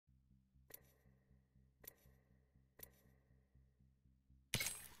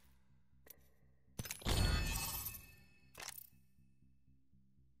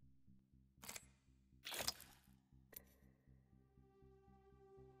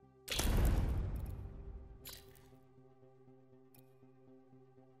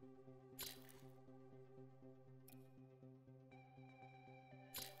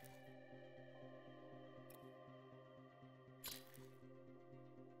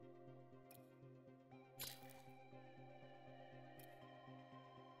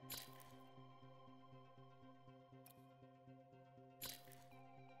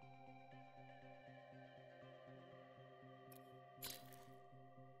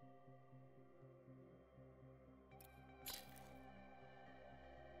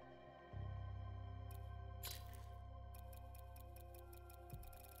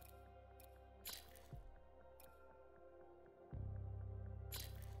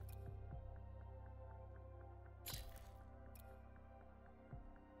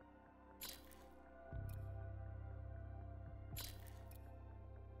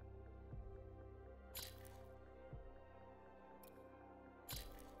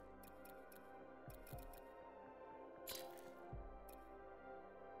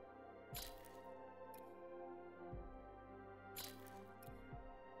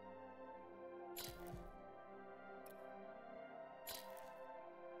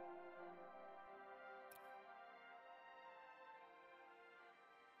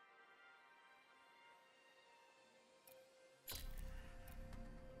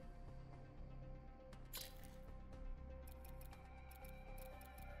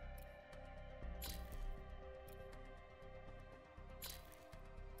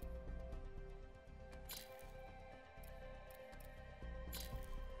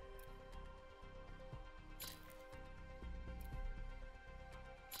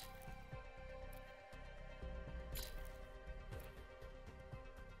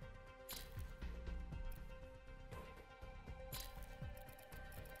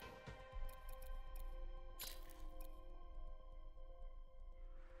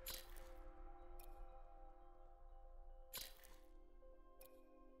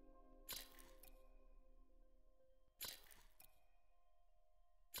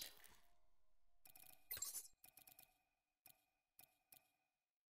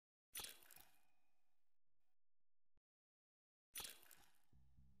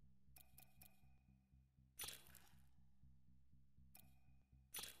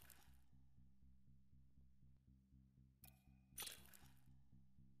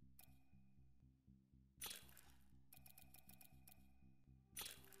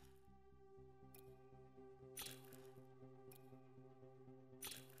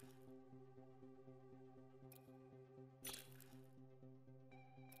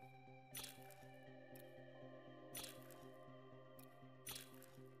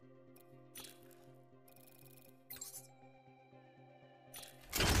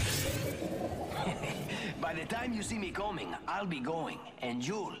you see me coming, I'll be going, and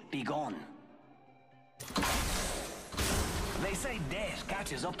you'll be gone. They say death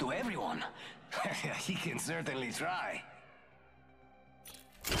catches up to everyone. He can certainly try.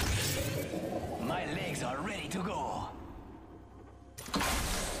 My legs are ready to go.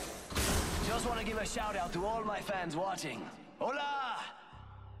 Just want to give a shout out to all my fans watching. Hola!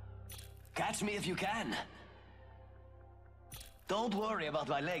 Catch me if you can. Don't worry about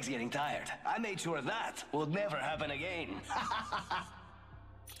my legs getting tired. I made sure that would never happen again.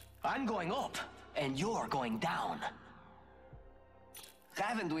 I'm going up, and you're going down.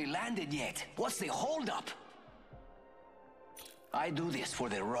 Haven't we landed yet? What's the holdup? I do this for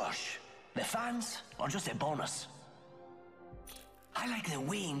the rush. The fans are just a bonus. I like the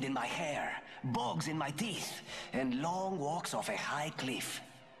wind in my hair, bugs in my teeth, and long walks off a high cliff.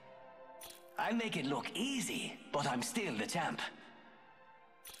 I make it look easy, but I'm still the champ.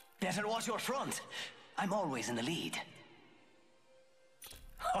 Better watch your front. I'm always in the lead.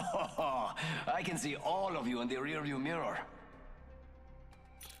 I can see all of you in the rearview mirror.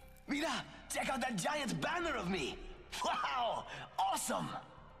 Mira, check out that giant banner of me. Wow, awesome.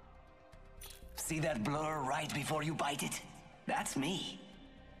 See that blur right before you bite it? That's me.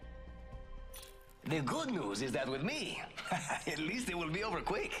 The good news is that with me, at least it will be over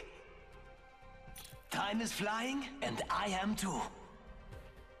quick. Time is flying, and I am too.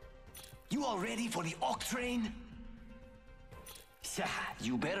 You all ready for the Octane? Yeah,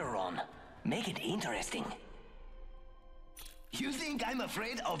 you better run. Make it interesting. You think I'm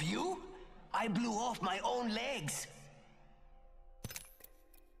afraid of you? I blew off my own legs.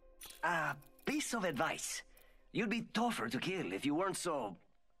 Piece of advice. You'd be tougher to kill if you weren't so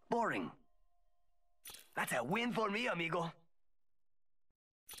boring. That's a win for me, amigo.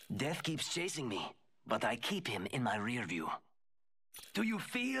 Death keeps chasing me, but I keep him in my rear view. Do you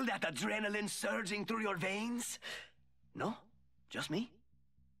feel that adrenaline surging through your veins? No? Just me?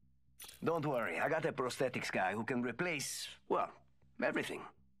 Don't worry, I got a prosthetics guy who can replace, well, everything.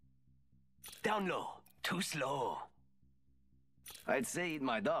 Down low, too slow. I'd say eat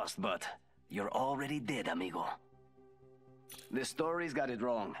my dust, but you're already dead, amigo. The story's got it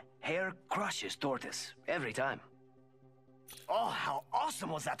wrong. Hair crushes tortoise, every time. Oh, how awesome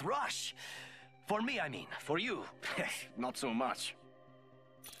was that rush! For me, I mean. For you, not so much.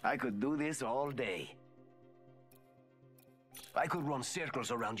 I could do this all day. I could run circles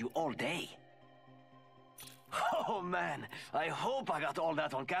around you all day. Oh man, I hope I got all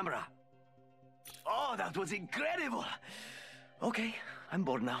that on camera. Oh, that was incredible! Okay, I'm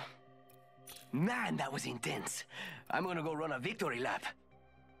bored now. Man, that was intense. I'm gonna go run a victory lap.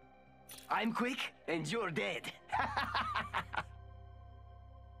 I'm quick, and you're dead.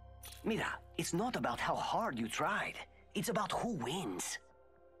 Mira, it's not about how hard you tried. It's about who wins.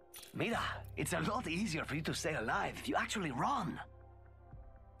 Mira, it's a lot easier for you to stay alive if you actually run.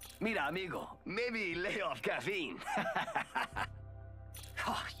 Mira, amigo, maybe lay off caffeine.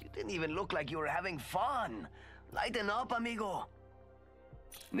 Oh, you didn't even look like you were having fun. Lighten up, amigo.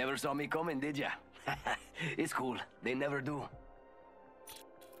 Never saw me coming, did ya? It's cool. They never do.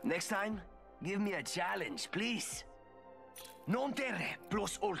 Next time, give me a challenge, please. Non terre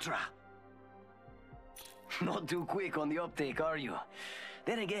plus ultra. Not too quick on the uptake, are you?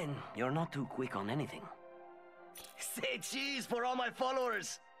 Then again, you're not too quick on anything. Say cheese for all my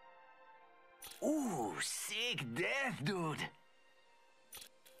followers. Ooh, sick death, dude.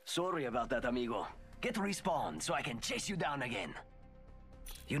 Sorry about that, amigo. Get respawned so I can chase you down again.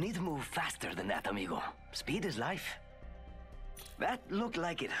 You need to move faster than that, amigo. Speed is life. That looked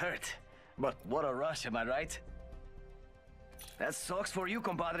like it hurt. But what a rush, am I right? That sucks for you,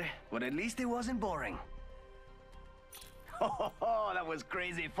 compadre. But at least it wasn't boring. Oh, that was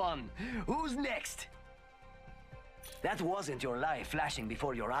crazy fun. Who's next? That wasn't your life flashing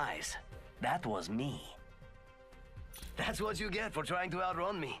before your eyes. That was me. That's what you get for trying to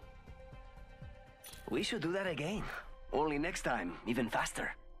outrun me. We should do that again. Only next time, even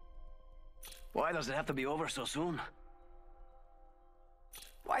faster. Why does it have to be over so soon?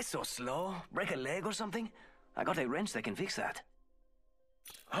 Why so slow? Break a leg or something? I got a wrench that can fix that.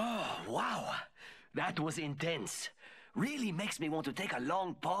 Oh, wow. That was intense. Really makes me want to take a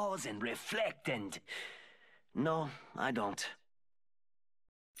long pause and reflect and... No, I don't.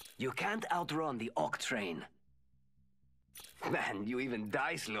 You can't outrun the Octane. Man, you even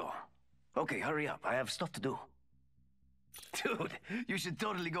die slow. Okay, hurry up. I have stuff to do. Dude, you should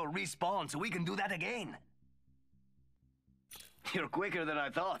totally go respawn so we can do that again. You're quicker than I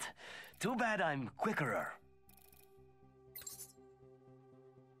thought. Too bad I'm quickerer.